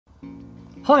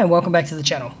Hi and welcome back to the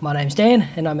channel. My name's Dan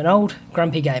and I'm an old,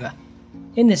 grumpy gamer.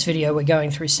 In this video we're going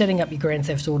through setting up your Grand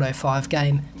Theft Auto 5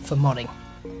 game for modding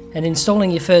and installing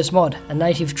your first mod, a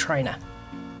native trainer.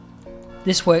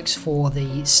 This works for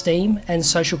the Steam and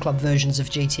Social Club versions of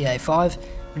GTA 5,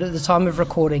 but at the time of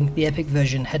recording the Epic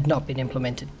version had not been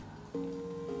implemented.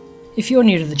 If you're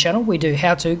new to the channel, we do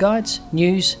how-to guides,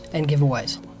 news and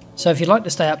giveaways. So if you'd like to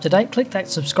stay up to date, click that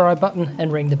subscribe button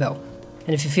and ring the bell.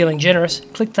 And if you're feeling generous,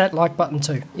 click that like button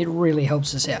too, it really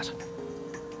helps us out.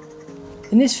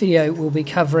 In this video we'll be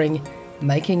covering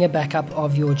making a backup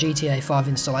of your GTA 5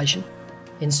 installation,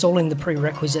 installing the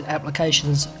prerequisite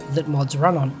applications that mods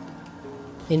run on,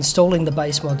 installing the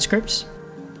base mod scripts,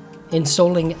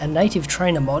 installing a native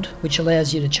trainer mod which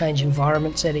allows you to change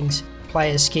environment settings,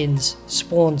 player skins,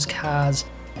 spawns cars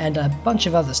and a bunch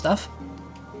of other stuff,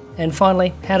 and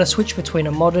finally how to switch between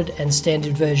a modded and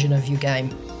standard version of your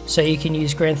game so you can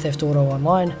use Grand Theft Auto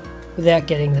Online without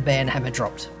getting the ban hammer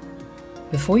dropped.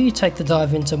 Before you take the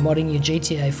dive into modding your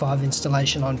GTA 5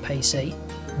 installation on PC,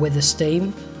 whether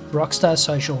Steam, Rockstar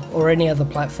Social or any other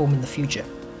platform in the future,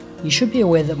 you should be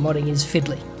aware that modding is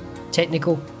fiddly,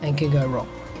 technical and can go wrong.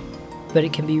 But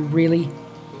it can be really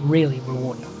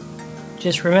rewarding.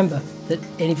 Just remember that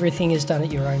everything is done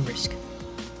at your own risk.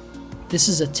 This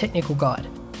is a technical guide,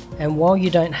 and while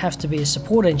you don't have to be a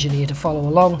support engineer to follow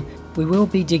along, we will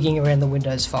be digging around the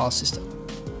Windows file system.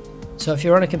 So if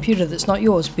you're on a computer that's not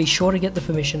yours, be sure to get the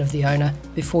permission of the owner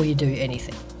before you do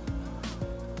anything.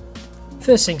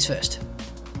 First things first,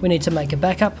 we need to make a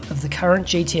backup of the current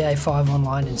GTA 5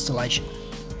 Online installation.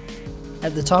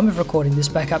 At the time of recording, this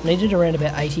backup needed around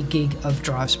about 80 gig of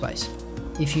drive space.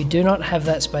 If you do not have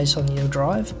that space on your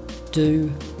drive,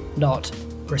 do not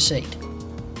proceed.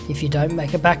 If you don't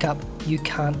make a backup, you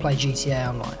can't play GTA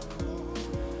Online.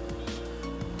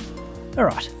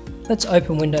 Alright, let's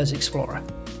open Windows Explorer.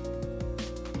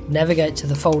 Navigate to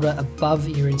the folder above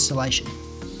your installation.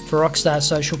 For Rockstar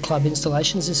Social Club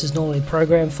installations, this is normally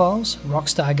Program Files,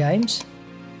 Rockstar Games,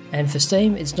 and for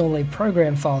Steam, it's normally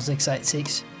Program Files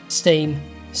x86, Steam,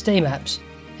 Steam Apps,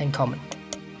 and Common.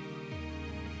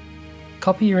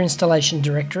 Copy your installation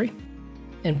directory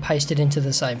and paste it into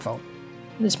the same folder.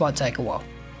 This might take a while.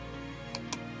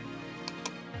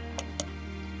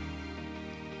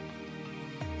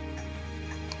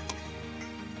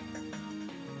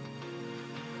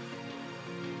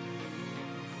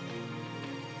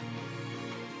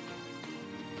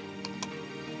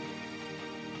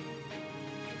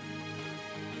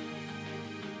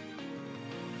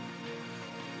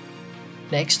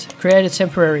 Next, create a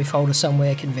temporary folder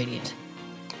somewhere convenient.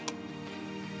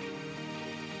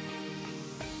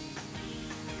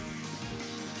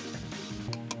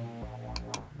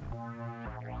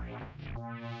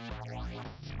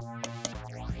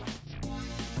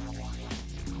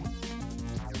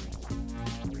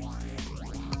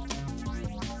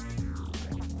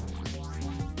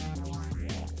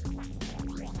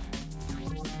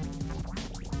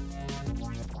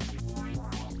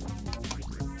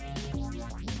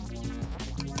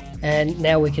 And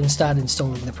now we can start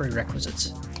installing the prerequisites.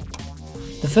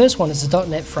 The first one is the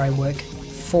 .NET Framework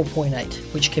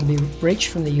 4.8, which can be reached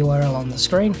from the URL on the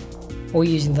screen or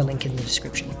using the link in the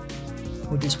description.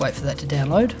 We'll just wait for that to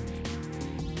download.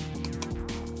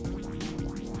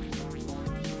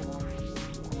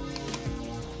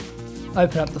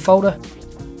 Open up the folder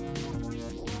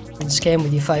and scan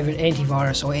with your favourite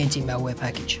antivirus or anti-malware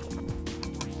package.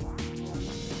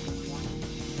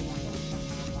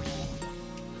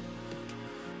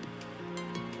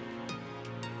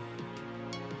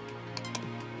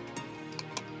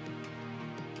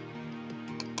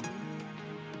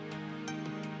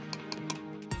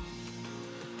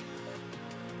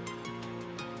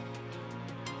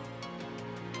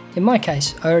 In my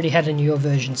case, I already had a newer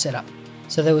version set up,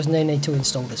 so there was no need to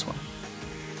install this one.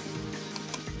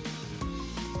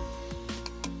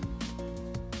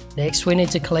 Next, we need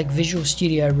to collect Visual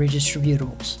Studio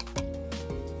redistributables.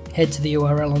 Head to the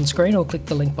URL on screen or click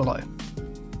the link below.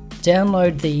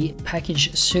 Download the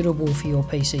package suitable for your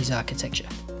PC's architecture.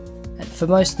 And for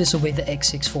most, this will be the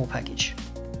x64 package.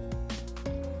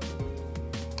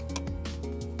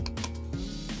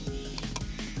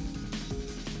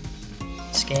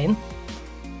 Scan.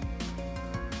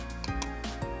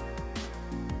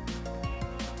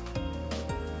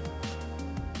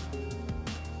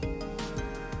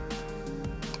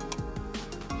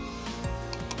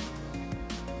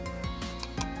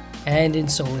 And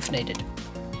install if needed.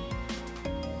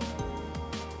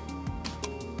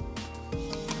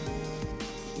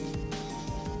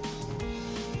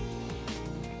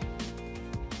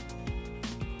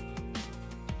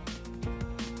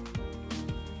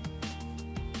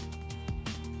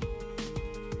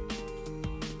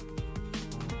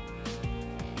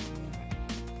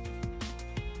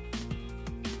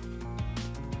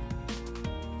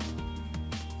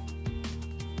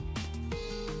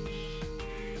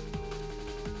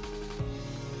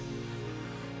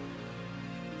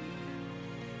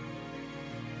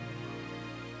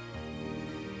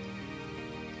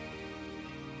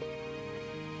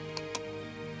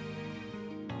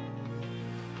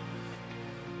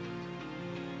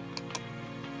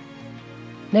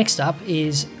 Next up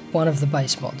is one of the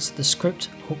base mods, the script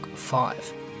hook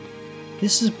 5.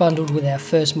 This is bundled with our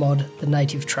first mod, the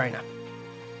native trainer.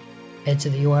 Head to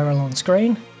the URL on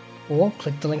screen, or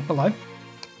click the link below,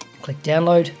 click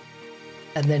download,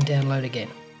 and then download again.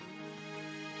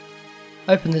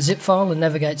 Open the zip file and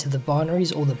navigate to the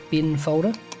binaries or the bin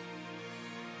folder.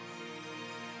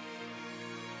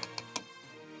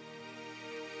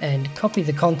 And copy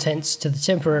the contents to the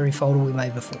temporary folder we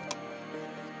made before.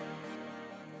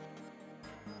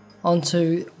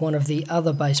 Onto one of the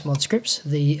other base mod scripts,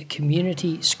 the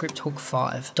community script hook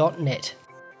 5.net.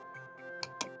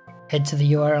 Head to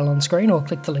the URL on screen or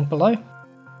click the link below,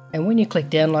 and when you click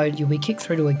download you'll be kicked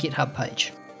through to a GitHub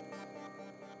page.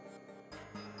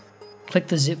 Click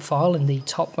the zip file in the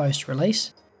topmost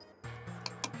release,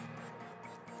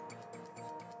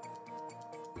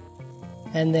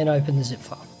 and then open the zip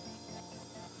file.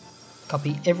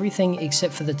 Copy everything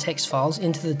except for the text files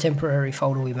into the temporary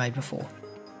folder we made before.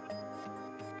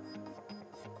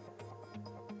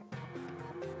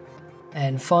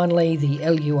 And finally, the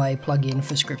LUA plugin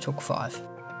for script hook 5.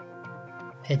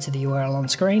 Head to the URL on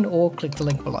screen or click the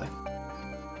link below.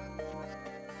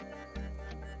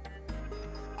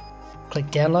 Click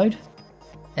download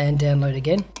and download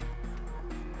again.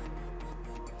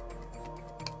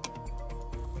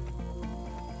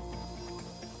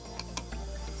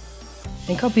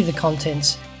 And copy the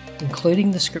contents,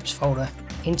 including the scripts folder,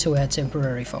 into our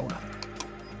temporary folder.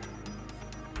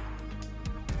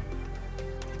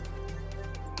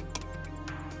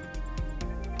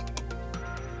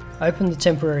 Open the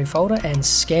temporary folder and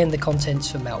scan the contents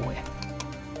for malware.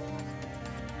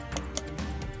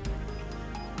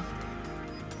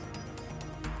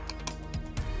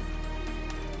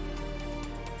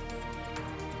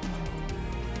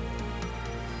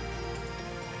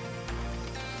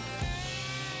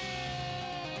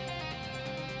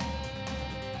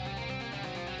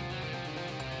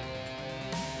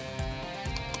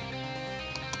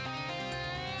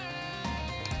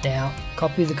 Now,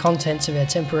 copy the contents of our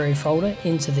temporary folder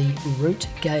into the root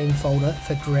game folder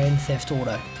for Grand Theft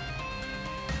Auto.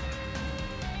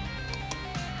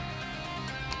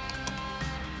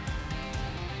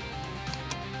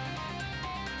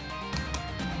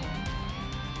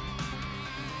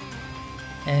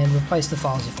 And replace the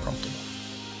files if prompted.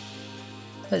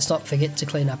 Let's not forget to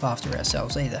clean up after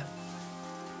ourselves either.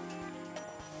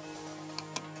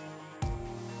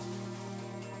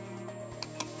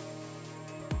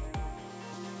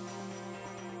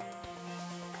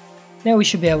 Now we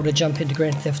should be able to jump into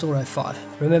Grand Theft Auto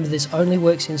 5. Remember, this only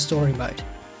works in story mode.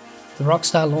 The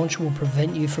Rockstar launch will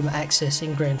prevent you from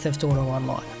accessing Grand Theft Auto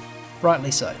Online. Rightly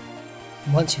so.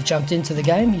 Once you've jumped into the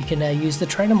game, you can now use the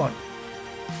trainer mod.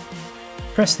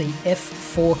 Press the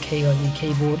F4 key on your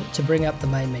keyboard to bring up the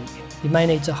main menu. You may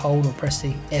need to hold or press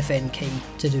the FN key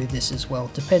to do this as well,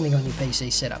 depending on your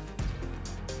PC setup.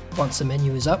 Once the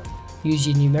menu is up, use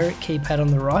your numeric keypad on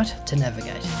the right to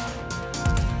navigate.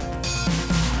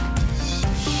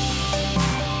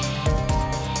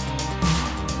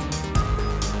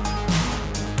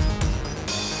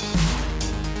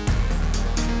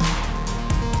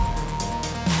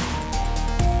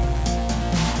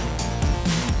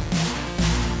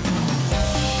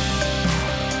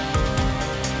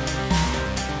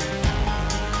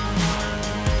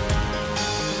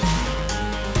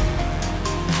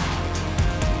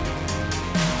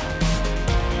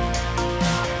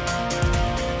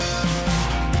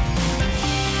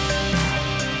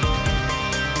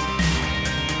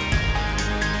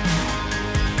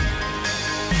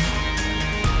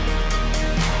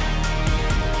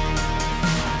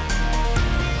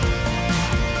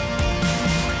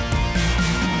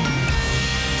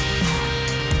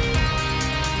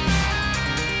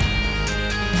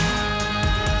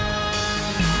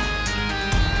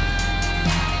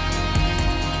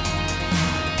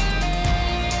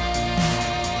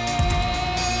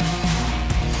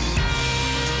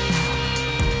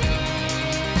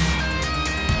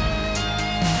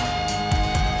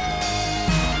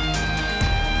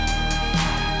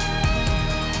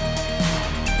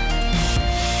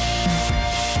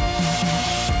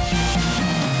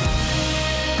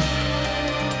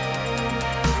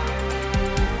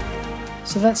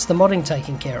 So that's the modding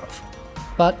taken care of.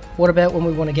 But what about when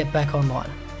we want to get back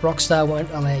online? Rockstar won't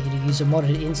allow you to use a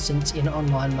modded instance in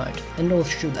online mode, and nor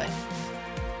should they.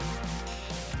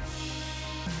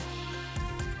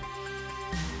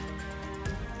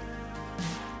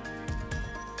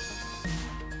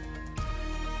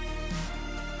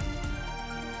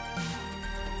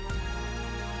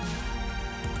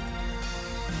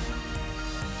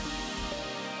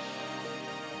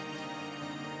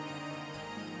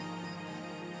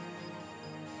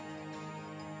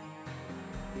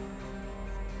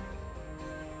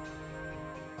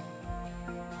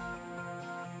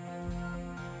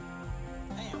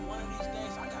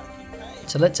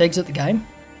 So let's exit the game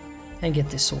and get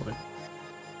this sorted.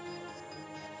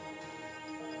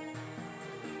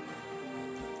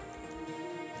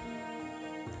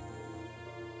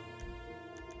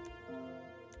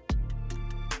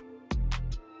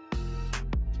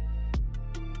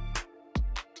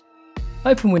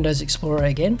 Open Windows Explorer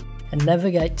again and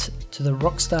navigate to the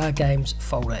Rockstar Games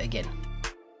folder again.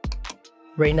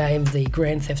 Rename the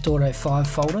Grand Theft Auto 5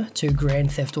 folder to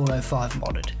Grand Theft Auto 5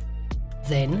 Modded.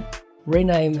 Then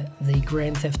rename the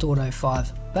Grand Theft Auto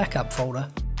 5 backup folder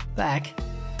back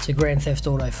to Grand Theft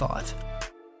Auto 5.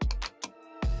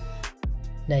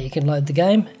 Now you can load the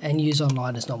game and use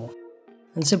online as normal,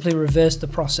 and simply reverse the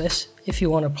process if you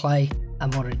want to play a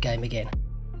modded game again.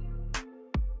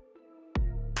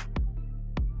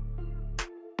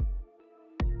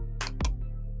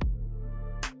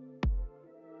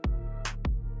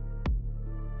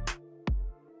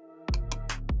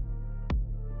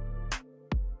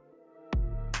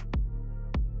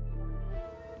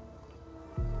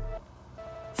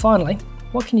 Finally,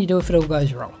 what can you do if it all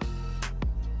goes wrong?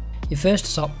 Your first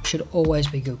stop should always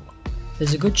be Google.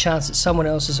 There's a good chance that someone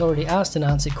else has already asked and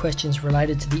answered questions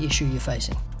related to the issue you're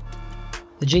facing.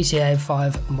 The GTAV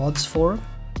 5 mods forum.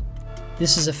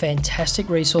 This is a fantastic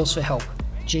resource for help.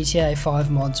 GTA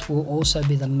 5 mods will also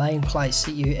be the main place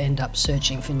that you end up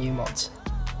searching for new mods.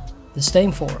 The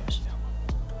Steam forums.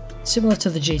 Similar to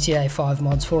the GTA 5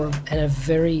 mods forum and a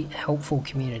very helpful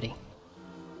community.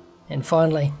 And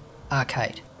finally,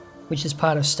 Arcade, which is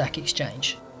part of Stack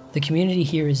Exchange. The community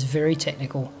here is very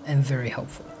technical and very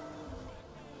helpful.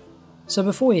 So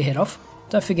before you head off,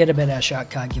 don't forget about our shark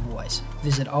card giveaways.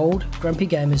 Visit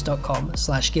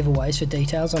oldgrumpygamers.com/giveaways for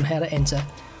details on how to enter,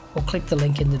 or click the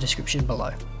link in the description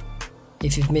below.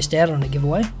 If you've missed out on a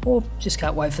giveaway, or just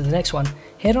can't wait for the next one,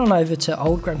 head on over to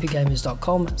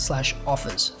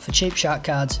oldgrumpygamers.com/offers for cheap shark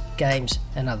cards, games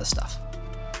and other stuff.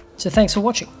 So thanks for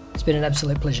watching, it's been an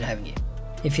absolute pleasure having you.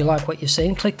 If you like what you've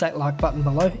seen, click that like button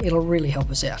below, it'll really help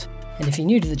us out. And if you're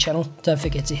new to the channel, don't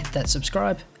forget to hit that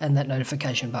subscribe and that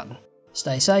notification button.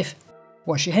 Stay safe,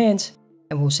 wash your hands,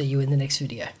 and we'll see you in the next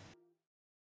video.